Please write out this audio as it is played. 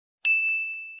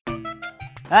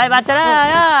এই বাচ্চারা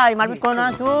এই মারপিট করো না,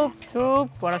 চুপ চুপ,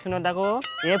 পড়াশোনা দেখো।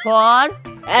 A for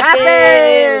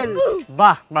Apple.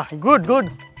 বাহ বাহ, গুড গুড।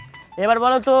 এবার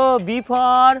বলো তো বি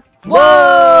ফর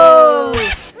বউ।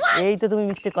 এই তো তুমি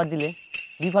মিস্টেক করে দিলে,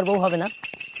 বি ফর বউ হবে না,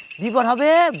 বি ফর হবে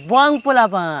বং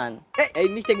পোলাপান। এই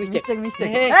মিস্টেক মিস্টেক মিস্টেক।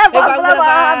 বং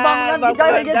পোলাপান, বং পোলাপান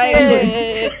জয় হয়ে গেছে।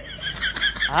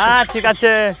 হ্যাঁ ঠিক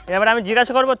আছে, এবার আমি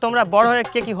জিজ্ঞাসা করবো তোমরা বড় হয়ে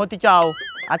কে কি হতে চাও।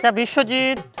 আচ্ছা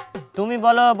বিশ্বজিৎ, তুমি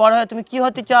বলো বড় হয়ে তুমি কি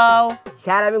হতে চাও?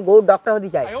 স্যার আমি গরুর ডক্টর হতে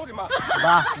চাই।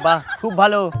 বাহ বাহ, খুব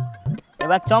ভালো।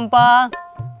 এবার চম্পা,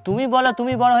 তুমি বলো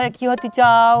তুমি বড় হয়ে কি হতে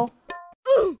চাও?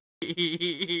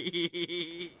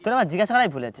 তোর আমার জিজ্ঞাসা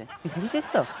করাই ভুলেছে, তুই ভুলেছিস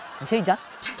তো, সেই যা।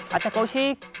 আচ্ছা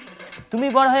কৌশিক, তুমি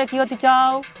বড় হয়ে কি হতে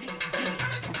চাও?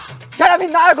 স্যার আমি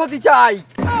নায়ক হতে চাই।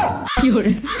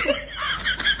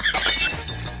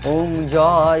 ওম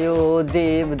জয়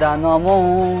দেবদা নমো,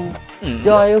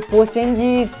 জয়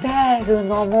Prosenjit sir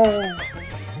Namo,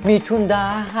 Mithun the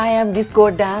I am disco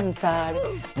dancer,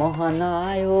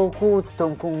 মহানায়ক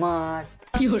উত্তম কুমার।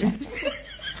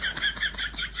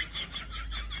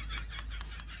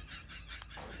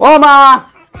 ও মা,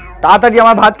 তাড়াতাড়ি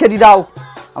আমার ভাত খেতে দাও,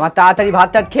 আমার তাড়াতাড়ি ভাত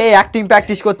টাত খেয়ে অ্যাক্টিং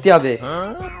প্র্যাকটিস করতে হবে।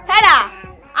 হ্যাঁ,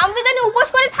 আমি তো জানি উপোস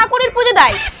করে ঠাকুরের পুজো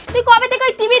দেয়, তুই কবে থেকে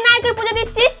ওই টিভির নায়কের পুজো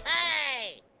দিচ্ছিস?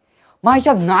 মা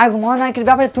এইসব নায়ক মহানায়কের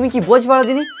ব্যাপারে তুমি কি বলতে পারো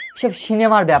দিনি, সব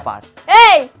সিনেমার ব্যাপার।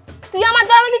 এই তুই আমার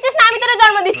জন্ম দিচ্ছিস না আমি তোর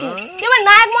জন্ম দিচ্ছি? তুই আমার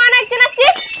নায়ক মহানায়ক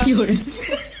চেনাচ্ছিস?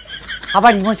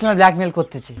 আবার ইমোশনাল ব্ল্যাকমেল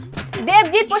করতেছে।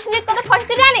 দেবজিৎ প্রসেনজিৎ কত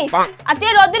ফসছে জানিস? আর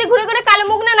তুই রোদ্দুরে ঘুরে ঘুরে কালো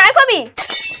মুখ না নায়ক হবি?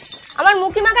 আমার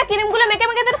মুখি মাখা ক্রিমগুলো মেখে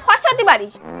মেখে তোর ফসা হতে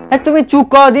পারিস। তুমি চুপ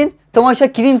করো দিন, তোমার সব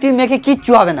ক্রিম টিম মেখে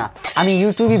কিচ্ছু হবে না। আমি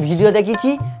ইউটিউবে ভিডিও দেখেছি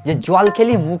যে জল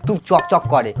খেলি মুখ টুক চকচক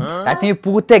করে, তাই তুমি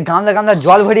পুকুর থেকে গামলা গামলা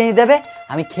জল ভরিয়ে নিয়ে দেবে,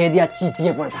 আমি খেয়ে দিয়ে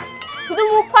চিপিয়ে পড়ে থাকবো। শুধু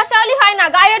মুখ ফসা হলেই হয় না,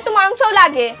 গায়ে একটু মাংসও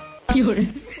লাগে।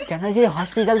 কেন যে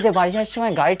হসপিটাল থেকে বাড়ি যাওয়ার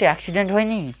সময় গাড়িটা অ্যাক্সিডেন্ট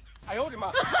হয়নি?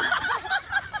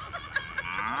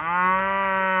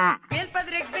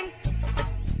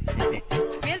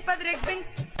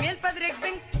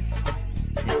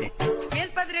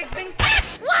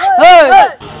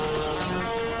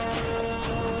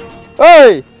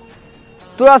 এই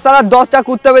তোরা সারা 10টা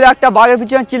কুত্তা বেলে একটা বাঘের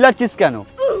পিছনে চিল্লাচ্ছিস কেন?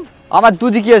 আমার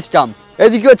দুদিকে স্টাম্প,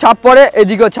 এদিকেও ছাপ পড়ে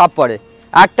এদিকেও ছাপ পড়ে,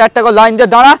 একটা একটা করে লাইন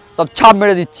দিয়ে দাঁড়া, সব ছাপ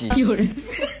মেরে দিচ্ছি।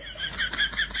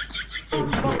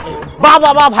 বাহ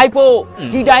বাহ বাহ ভাইপো,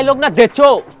 কি ডায়লগ না দেখছো?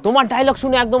 তোমার ডায়লগ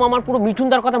শুনে একদম আমার পুরো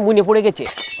মিঠুনদার কথা মনে পড়ে গেছে।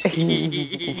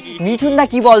 মিঠুনদা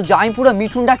কি বলছো? আমি পুরো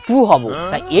মিঠুনদা 2 হব।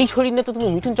 তাই এই শরীর নিয়ে তো তুমি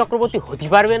মিঠুন চক্রবর্তী হতে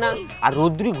পারবে না। আর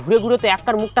রোদ্দুরি ঘুরে ঘুরে তো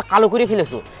একটার মুখটা কালো করে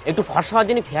ফেলেছো, একটু ফর্সা হওয়ার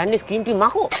জন্য ফেয়ারনেস ক্রিম টি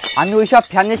মাখো। আমি ওইসব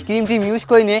ফেয়ারনেস ক্রিম টিম ইউজ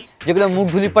করি নে যেগুলো মুখ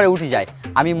ধুলি পরে উঠে যায়।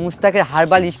 আমি মুস্তাকের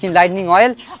হার্বাল স্কিন লাইটনিং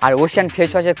অয়েল আর ওশিয়ান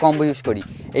ফেস ওয়াশের কম্বো ইউজ করি।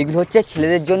 এইগুলো হচ্ছে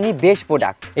ছেলেদের জন্য বেস্ট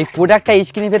প্রোডাক্ট। এই প্রোডাক্টটা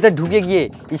স্কিনের ভেতরে ঢুকে গিয়ে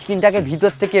স্কিনটাকে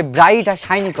ভিতর থেকে ব্রাইট আর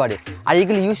শাইনি করে, আর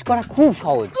এগুলো ইউজ করা খুব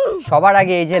সহজ। সবার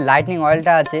আগে এই যে লাইটনিং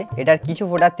অয়েলটা আছে, এটার কিছু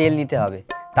ফোঁটা তেল নিতে হবে,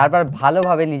 তারপর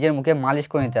ভালোভাবে নিজের মুখে মালিশ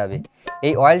করে নিতে হবে।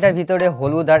 এই অয়েলটার ভিতরে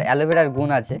হলুদ আর অ্যালোভেরার গুণ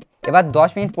আছে। এবার 10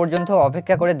 মিনিট পর্যন্ত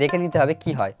অপেক্ষা করে দেখে নিতে হবে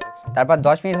কি হয়। তারপর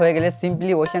 10 মিনিট হয়ে গেলে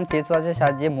সিম্পলি ওশিয়ান ফেস ওয়াশের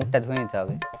সাহায্যে মুখটা ধুয়ে নিতে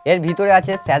হবে। এর ভিতরে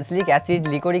আছে স্যালিসিলিক অ্যাসিড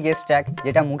লিকোরিক এক্সট্র্যাক্ট,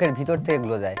 যেটা মুখের ভিতর থেকে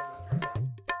গ্লো দেয়।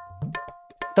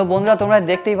 তো বন্ধুরা তোমরা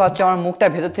দেখতেই পাচ্ছ আমার মুখটা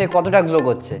ভেতর থেকে কতটা গ্লো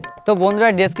করছে। তো বন্ধুরা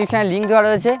ডেসক্রিপশনে লিঙ্ক দেওয়া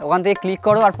রয়েছে, ওখান থেকে ক্লিক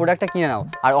করো আর প্রোডাক্টটা কিনে নাও,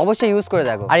 আর অবশ্যই ইউজ করে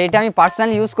দেখো। আর এটা আমি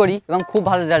পার্সোনালি ইউজ করি এবং খুব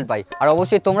ভালো রেজাল্ট পাই, আর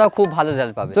অবশ্যই তোমরাও খুব ভালো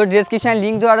রেজাল্ট পাবে। তো ডেসক্রিপশনে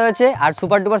লিঙ্ক দেওয়া রয়েছে, আর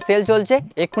সুপার ডুপার সেল চলছে,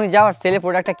 এক্ষুনি যাও আর সেলে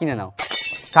প্রোডাক্টটা কিনে নাও।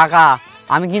 কাকা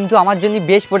আমি কিন্তু আমার জন্য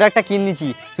বেস্ট প্রোডাক্টটা কিনে নিয়েছি,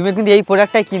 তুমি কিন্তু এই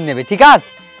প্রোডাক্টটাই কিনে নেবে, ঠিক আছে?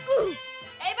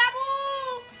 এই বাবু,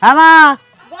 হ্যাঁ মা,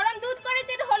 গরম দুধ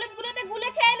করেছে, হলুদ গুঁড়োতে গুলে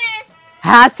খেয়ে নে।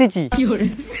 হ্যাঁ আসতেছি।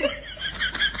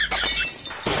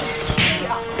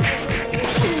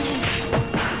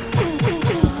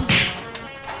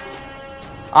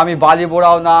 আমি বালি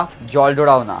বোড়াও না, জল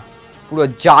ডোড়াও না, পুরো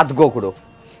জাত গোকড়ো,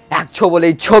 একছো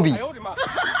বলেই ছবি।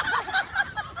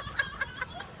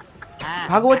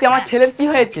 ভাগবতী আমার ছেলের কি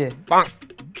হয়েছে?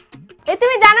 এই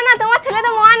তুমি জানো না তোমার ছেলে তো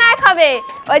মহানায়ক হবে,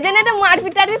 ওই জন্য তো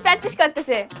মারপিট টারপিট প্র্যাকটিস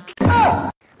করতেছে।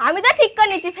 আমি তো ঠিক করে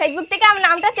নিয়েছি, ফেসবুক থেকে আমার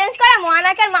নামটা চেঞ্জ করে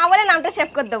মহানায়কের মা বলে নামটা সেভ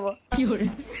করে দেবো।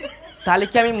 তাহলে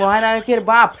কি আমি মহানায়কের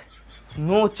বাপ?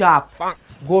 নো চাপ,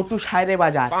 গো টু সাইরে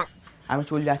বাজার, আমি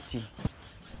চলে যাচ্ছি।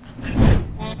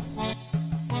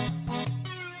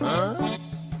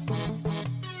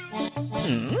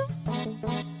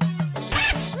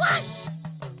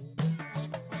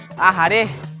 আহারে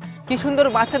কি সুন্দর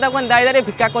বাচ্চাটা ওখানে দাঁড়িয়ে দাঁড়িয়ে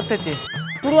ভিক্ষা করতেছে,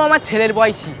 পুরো আমার ছেলের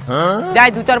বয়সী। যাই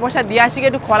 2-4 পয়সা দিয়ে আসি,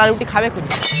 একটু খোলা রুটি খাবে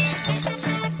খুঁজি।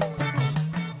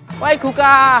 ওই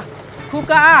খুকা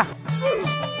খুকা,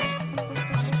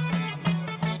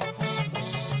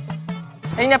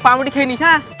 এই না পাউরুটি খেয়ে নিস।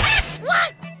 হ্যাঁ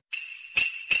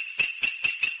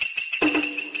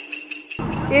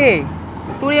এই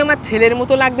তুই আমার ছেলের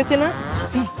মতো লাগতেছে না?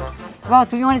 বাবা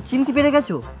তুমি মানে চিনতে পেরে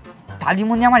গেছো? তালি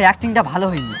মনে আমার অ্যাক্টিংটা ভালো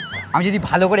হয়নি। আমি যদি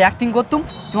ভালো করে অ্যাক্টিং করতাম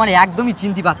তোমার একদমই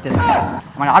চিনতে পারতে না।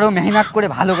 আমার আরো মেহনত করে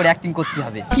ভালো করে অ্যাক্টিং করতে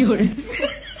হবে।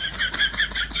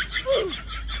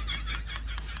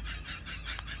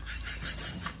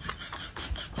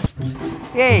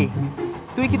 এই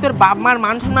তুই কি তোর বাপ মার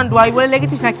মান সম্মান ডোয়াই বলে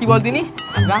লেগেছিস না কি বল দিনি?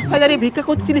 রাস্তায় দাঁড়িয়ে ভিক্ষা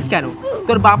করছিলিস কেন?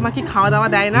 তোর বাপ মা কি খাওয়া দাওয়া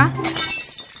দেয় না?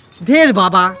 ধের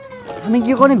বাবা, আমি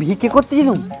কি করে ভিক্ষে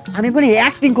করতেছিলাম? আমি করে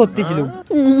অ্যাক্টিং করতেছিলাম।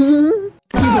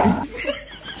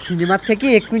 সিনেমার থেকে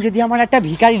এক্ষুনি যদি আমার একটা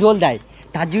ভিখারি রোল দেয়,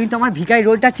 তার জন্য তো আমার ভিখারি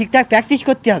রোলটা ঠিকঠাক প্র্যাকটিস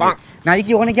করতে হবে, নাহলে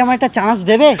কি ওখানে কি আমার একটা চান্স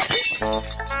দেবে?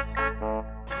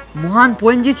 মহান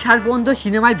পঞ্জিত স্যার পর্যন্ত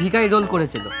সিনেমায় ভিখারি রোল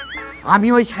করেছিল। আমি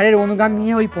ওই স্যারের অনুগামী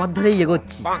নিয়ে ওই পথ ধরেই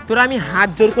এগোচ্ছি। তোরা আমি হাত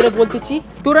জোর করে বলতেছি,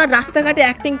 তোরা রাস্তাঘাটে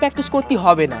অ্যাক্টিং প্র্যাকটিস করতে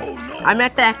হবে না। আমি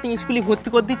একটা অ্যাক্টিং স্কুলে ভর্তি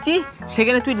করে দিচ্ছি,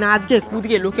 সেখানে তুই নাচ গিয়ে কুদ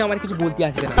গিয়ে লোকে আমার কিছু বলতে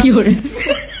আসবে না।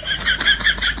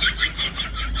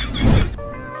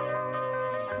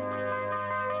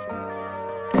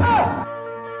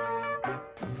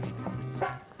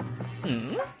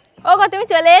 ওগো তুমি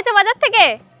চলে এসেছো বাজার থেকে?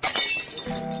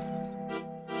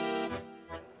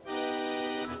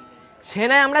 সে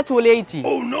নয় আমরা চলে এসেছি,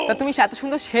 তা তুমি এত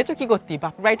সুন্দর সেজেছো কি করতে?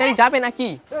 বাপের বাড়িটাই যাবে নাকি?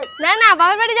 না না,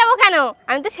 বাবার বাড়ি যাবো কেন?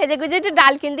 আমি তো সেজে গুজে একটু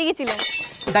ডাল কিনতে গেছিলাম।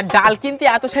 তার ডাল কিনতে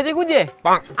এত সেজে গুজে?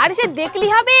 আরে সে দেখলি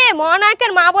হবে,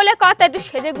 মহানায়কের মা বলে কথা, একটু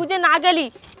সেজে গুজে না গেলি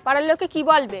পাড়ার লোকে কি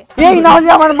বলবে? এই না হলে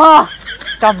আমার মা,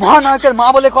 তা মহানায়কের মা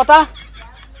বলে কথা।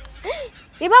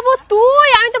 এ বাবু তুই,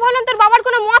 আমি তো ভাবলাম তোর বাবার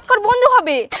কোনো মদখোর বন্ধু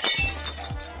হবে।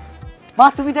 মা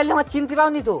তুমি তাহলে আমার চিনতে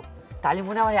পারোনি তো? তাহলে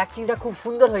মনে আমার অ্যাক্টিংটা খুব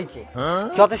সুন্দর হয়েছে।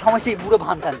 যত সমস্যা এই বুড়ো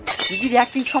ভামটার নেই, দিদির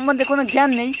অ্যাক্টিং সম্বন্ধে কোনো জ্ঞান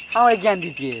নেই, আমার জ্ঞান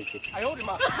দিতে এসেছে।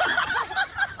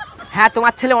 হ্যাঁ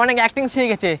তোমার ছেলে অনেক অ্যাক্টিং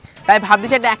শিখে গেছে, তাই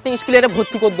ভাবতেছি একটা অ্যাক্টিং স্কুলে এটা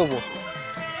ভর্তি করে দেবো।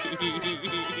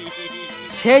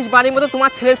 শেষবারের মতো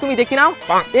তোমার ছেলে তুমি দেখি নাও,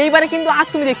 এইবারে কিন্তু আর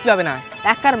তুমি দেখতে পাবে না।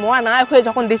 একবার মহানায়ক হয়ে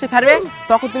যখন দেশে ফিরবে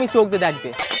তখন তুমি চোখ দিয়ে দেখবে।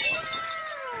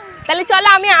 তাহলে চলো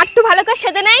আমি একটু ভালো করে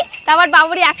সেজে নেই, তারপর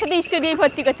বাবুরি একসাথে স্টুডিও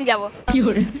ভর্তি করতে যাবো।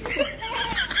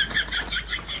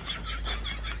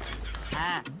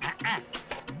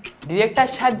 ডিরেক্টর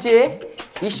সাহায্যে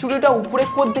স্টুডিওটা উপরে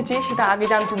করতেছে সেটা আগে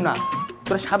জানতুম না।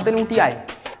 তোরা সাবধানে উঠি আয়।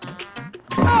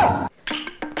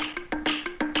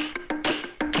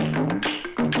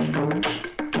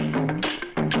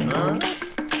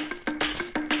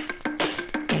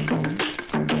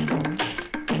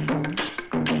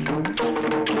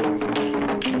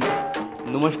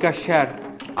 নমস্কার sir,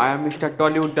 I am mister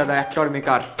Tollywood দাদা, অ্যাক্টর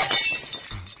মেকার।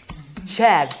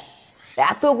 স্যার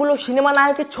এতগুলো সিনেমা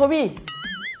নায়কের ছবি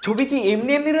ছবি কি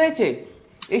এমনি এমনি রয়েছে?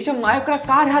 এইসব নায়করা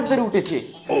কার হাত ধরে উঠেছে?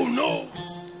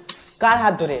 কার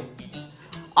হাত ধরে?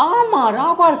 আমার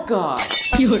আবার কার?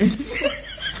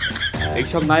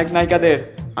 এইসব নায়ক নায়িকাদের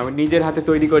আমি নিজের হাতে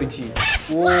তৈরি করেছি।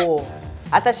 ও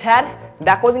আচ্ছা স্যার,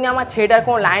 দেখো দিনে আমার ছেলেটার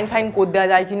কোনো লাইন ফাইন করে দেওয়া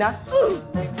যায় কিনা?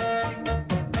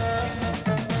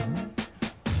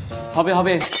 হবে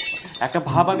হবে, একটা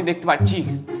ভাব আমি দেখতে পাচ্ছি।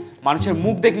 মানুষের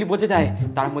মুখ দেখলে বোঝা যায়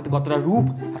তার মধ্যে কতটা রূপ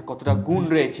আর কতটা গুণ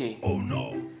রয়েছে।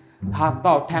 হাত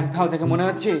পাও ঠ্যাং পাও দেখে মনে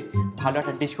হচ্ছে ভালো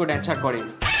একটা ডিস্কো ড্যান্সার করে।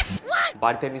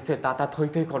 বাড়িতে নিশ্চয়ই তাতা থই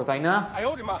থই করো, তাই না?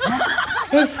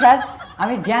 এই স্যার,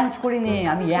 আমি ড্যান্স করি নে,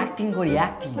 আমি অ্যাক্টিং করি,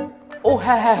 অ্যাক্টিং। ও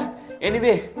হ্যাঁ হ্যাঁ,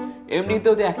 এনিওয়ে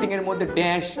এমনিতেও তো অ্যাক্টিংয়ের মধ্যে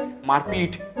ড্যান্স,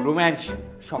 মারপিট, রোম্যান্স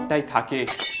সবটাই থাকে।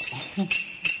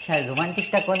 স্যার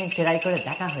রোমান্টিকটা কোনদিন ট্রাই করে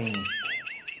দেখা হয়নি।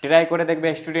 ট্রাই করে দেখবে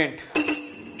স্টুডেন্ট,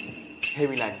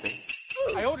 হেভি লাগবে।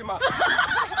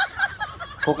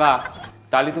 খোকা,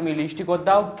 তাহলে তুমি লিস্টটি করে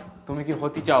দাও, তুমি কি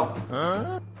হতে চাও?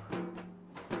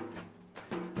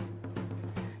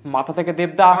 মাথা থেকে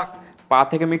দেবদা, পা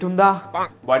থেকে মিঠুন দা,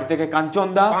 বাড়ি থেকে কাঞ্চন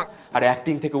দা, আর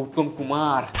অ্যাক্টিং থেকে উত্তম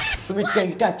কুমার। তুমি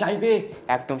যেইটা চাইবে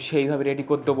একদম সেইভাবে রেডি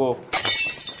করে দেবো।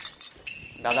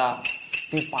 দাদা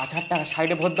তুমি 5,000 টাকা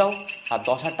সাইডে ভোট দাও আর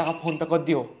 10,000 টাকা ফোন পে করে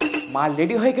দিও। মাল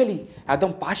রেডি হয়ে গেলি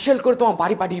একদম পার্সেল করে তোমার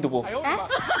বাড়ি পাঠিয়ে দেবো।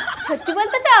 সত্যি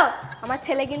বলতে চাও? আমার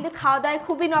ছেলে কিন্তু খাওয়া দাওয়ায়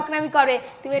খুবই নকনামি করে,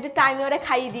 তুমি একটু টাইমে ওরে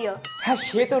খাইয়ে দিও। হ্যাঁ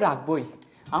সে তো রাখবোই,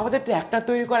 আমাদের তো একটা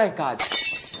তৈরি করার কাজ।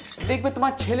 দেখবে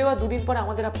তোমার ছেলেও আর 2 দিন পরে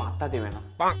আমাদের আর পাত্তা দেবে না।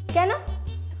 কেন?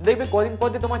 দেখবে কদিন পর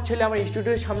তোমার ছেলে আমার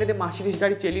স্টুডিওর সামনে দিয়ে মার্সিডিজ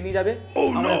গাড়ি চালিয়ে নিয়ে যাবে,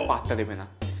 আমরা পাত্তা দেবে না।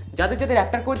 যাদের যাদের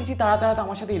অ্যাক্টার করে দিচ্ছি তারা তারা তো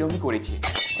আমার সাথে এরকমই করেছি,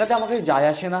 তাতে আমাকে যায়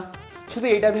আসে না। শুধু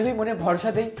এটা ভেবেই মনে ভরসা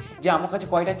দেই যে আমার কাছে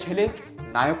কয়টা ছেলে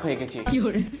নায়ক হয়ে গেছে।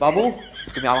 বাবু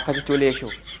তুমি আমার কাছে চলে এসো,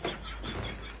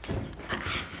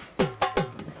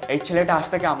 এই ছেলেটা আজ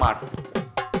থেকে আমার।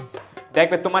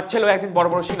 দেখবে তোমার ছেলেও একদিন বড়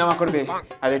বড় সিনেমা করবে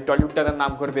আর এই টলিউড দাদার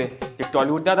নাম করবে যে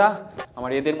টলিউড দাদা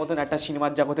আমার এদের মতন একটা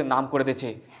সিনেমার জগতের নাম করে দিয়েছে।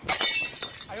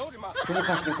 চুমু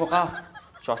খাসনি খোকা,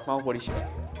 চশমাও পড়িস না।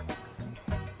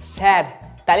 স্যার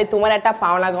তাহলে তোমার একটা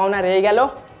পাওনা গাওনা রয়ে গেল।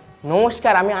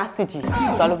 নমস্কার, আমি আসতেছি,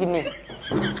 চলো কিনে।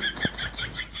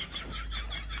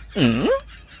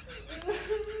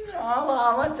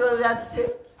 আমার চলে যাচ্ছে।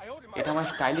 এটা আমার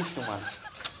স্টাইলিশ রুমাল।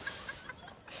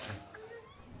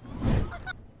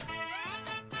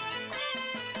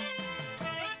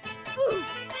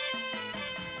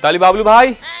 তাহলে বাবলু ভাই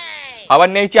আবার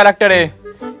নেই আর একটা রে,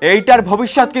 এইটার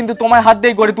ভবিষ্যৎ কিন্তু তোমার হাত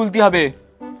দিয়ে গড়ে তুলতে হবে।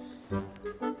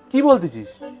 কি বলতেছিস?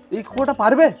 এই খোটা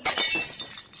পারবে?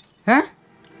 হ্যাঁ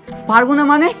পারবো না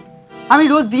মানে? আমি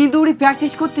রোজ দিন দৌড়ি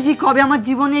প্র্যাকটিস করতেছি, কবে আমার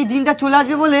জীবনে এই দিনটা চলে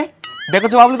আসবে বলে।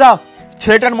 দেখেছো বাবলু দা,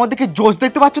 ছেলেটার মধ্যে কি জোশ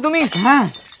দেখতে পাচ্ছ তুমি? হ্যাঁ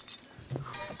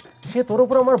সে তোর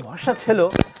উপর আমার ভরসা ছিল,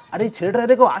 আর এই ছেলেটা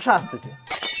দেখো আশা আসতেছে।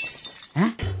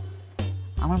 হ্যাঁ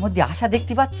আমার মধ্যে আশা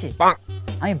দেখতে পাচ্ছে।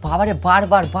 আমি বাবারে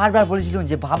বারবার বারবার বলেছিলাম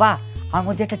যে বাবা আমার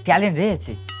মধ্যে একটা ট্যালেন্ট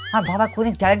রয়েছে। আমার বাবা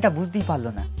কোনদিন ট্যালেন্টটা বুঝতেই পারলো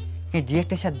না, কিন্তু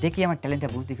ডিরেক্টর স্যার দেখেই আমার ট্যালেন্টটা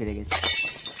বুঝতে পেরে গেছে।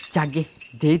 যাকে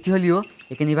দেরিতে হলেও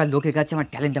এখানে এবার লোকের কাছে আমার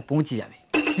ট্যালেন্টটা পৌঁছে যাবে।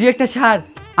 ডিরেক্টর স্যার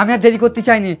আমি আর দেরি করতে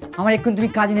চাইনি, আমার এক্ষুনি তুমি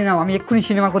কাজ নিয়ে নাও, আমি এক্ষুনি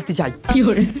সিনেমা করতে চাই।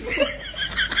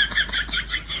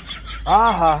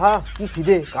 আহা হা, কি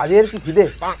খিদে, কাজের কি খিদে।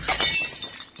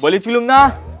 বলেছিলুম না?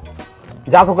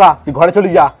 যা খোকা, তুই ঘরে চলে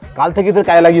যা, কাল থেকে তোর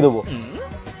কাজে লাগিয়ে দেবো।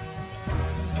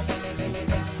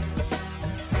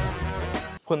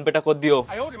 ফোন পেটা কর দিও।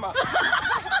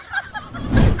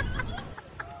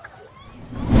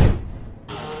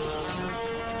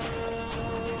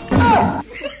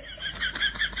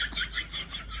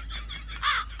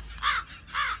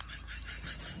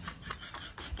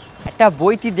 একটা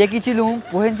বইটি দেখেছিলুম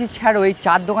প্রহেনজিৎ স্যারও এই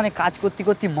চার দোকানে কাজ করতে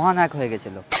করতে মহানায়ক হয়ে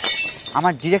গেছিল।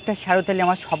 আমার ডিরেক্টর স্যারও তাহলে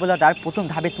আমার সফলতার প্রথম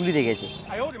ধাপে তুলে দিয়ে গেছে।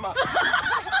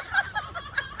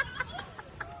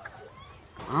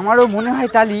 আমারও মনে হয়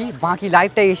তালি বাকি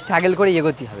লাইফটা স্ট্রাগল করে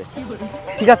এগোতে হবে।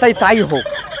 ঠিক আছে তাই হোক।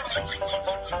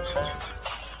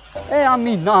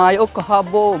 আমি নায়ক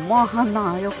হব,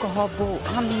 মহানায়ক হব,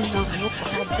 আমি নায়ক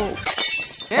হব।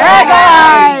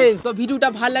 তো ভিডিওটা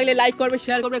ভালো লাগলে লাইক করবে,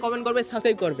 শেয়ার করবে, কমেন্ট করবে,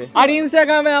 সাবস্ক্রাইব করবে। আর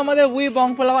ইনস্টাগ্রামে আমাদের বং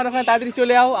পোলাপান, ওখানে তাড়াতাড়ি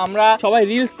চলে যাও। আমরা সবাই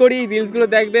রিলস করি, রিলস গুলো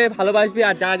দেখবে, ভালোবাসবে।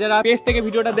 আর যারা যারা পেজ থেকে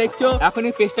ভিডিওটা দেখছো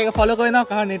এখনই পেজটাকে ফলো করে নাও,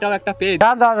 কারণ এটাও একটা পেজ।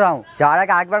 দাঁড়াও, যার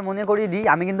আগে একবার মনে করিয়ে দিই,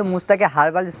 আমি কিন্তু মুস্তাকে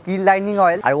হার্বাল স্কিন লাইটনিং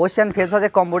অয়েল আর ওশিয়ান ফেস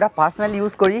ওয়াশের কম্বোটা পার্সোনালি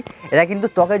ইউজ করি। এটা কিন্তু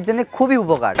ত্বকের জন্য খুবই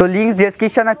উপকার। তো লিঙ্ক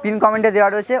ডেসক্রিপশন আর পিন কমেন্টে দেওয়া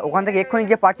রয়েছে, ওখান থেকে এক্ষুনি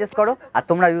গিয়ে পারচেস করো আর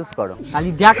তোমরা ইউজ করো। খালি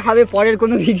দেখা হবে পরের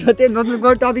কোনো ভিডিওতে নতুন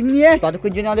কোনো টপিক নিয়ে।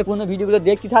 ততক্ষণ জন্য আমাদের কোনো ভিডিওগুলো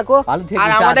দেখতে থাকো, ভালো থেকো।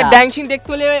 আর আমাদের ড্যান্সিং দেখতে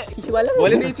হলে কি বলে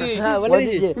বলে দিয়েছি। হ্যাঁ বলে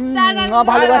দিয়েছি।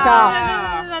 ভালোবাসা।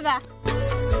 দাদা